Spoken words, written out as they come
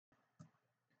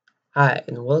Hi,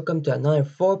 and welcome to another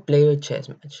four-player chess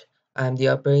match. I'm the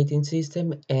operating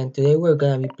system, and today we're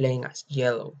gonna be playing as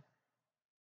yellow.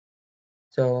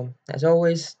 So, as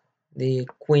always, the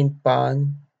queen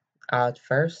pawn out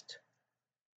first.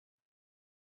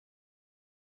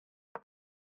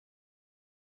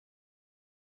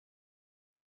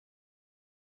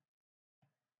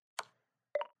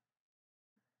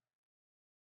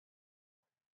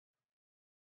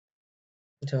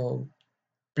 So,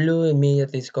 blue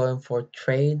immediately is going for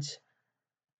trades.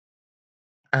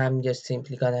 I'm just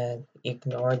simply gonna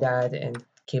ignore that and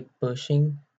keep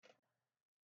pushing.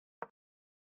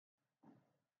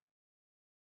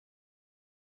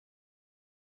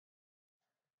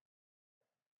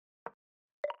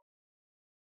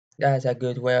 That's a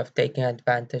good way of taking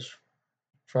advantage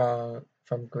from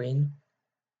green.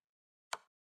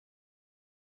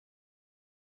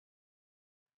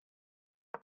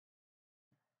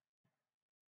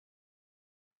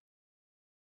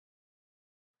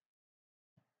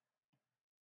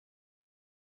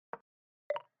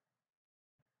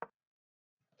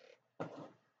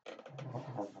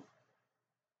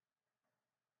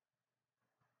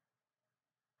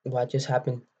 What just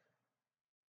happened?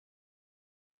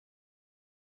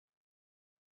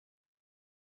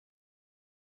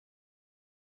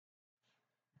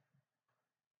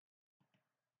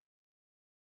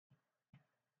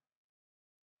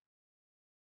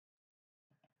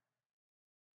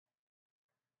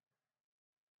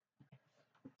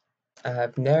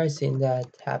 I've never seen that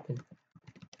happen.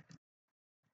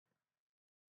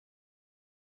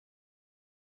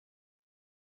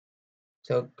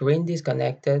 So green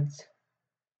disconnected.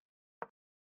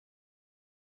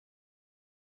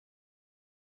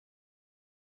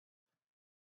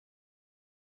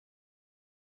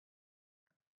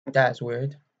 That's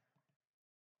weird.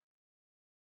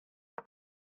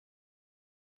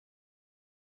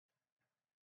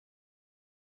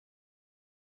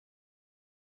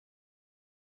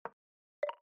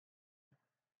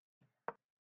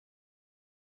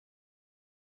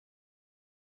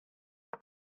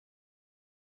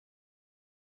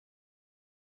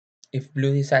 If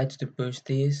blue decides to push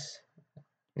this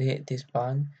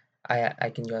pawn,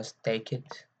 I can just take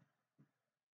it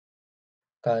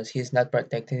because he's not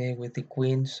protecting it with the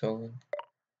queen. So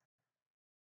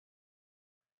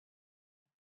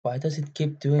why does it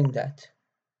keep doing that?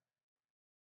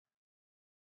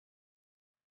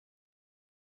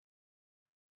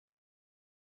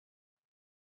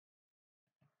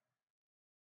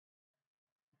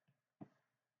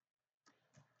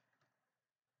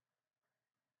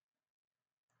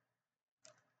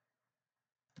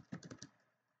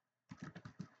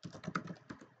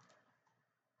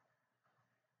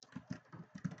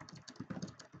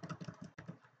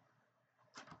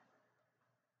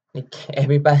 Like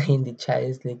everybody in the chat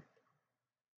is like,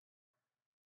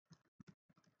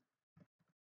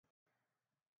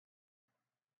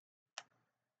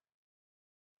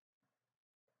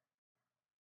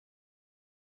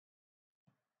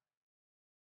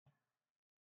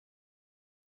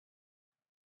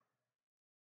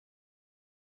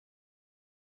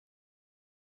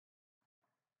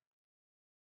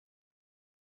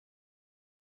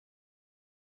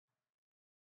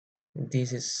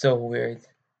 this is so weird.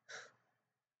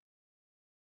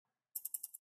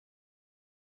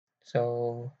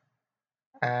 So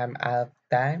I'm out of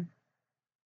time.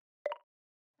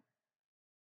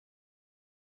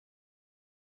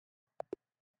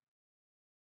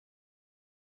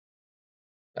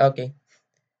 Okay,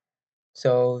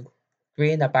 so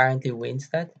green apparently wins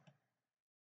that.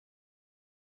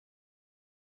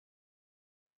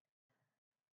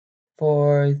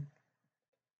 For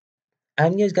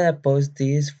I'm just gonna post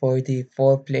this for the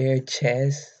four-player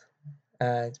chess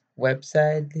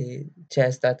website, the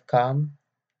chess.com,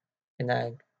 and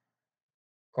I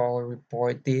go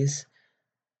report this.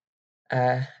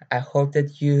 I hope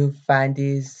that you find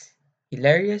this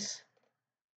hilarious.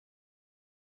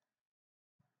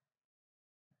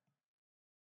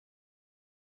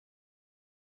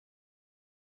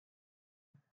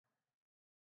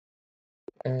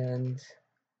 And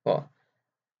well,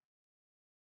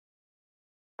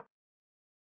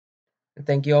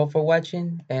 thank you all for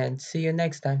watching and see you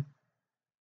next time.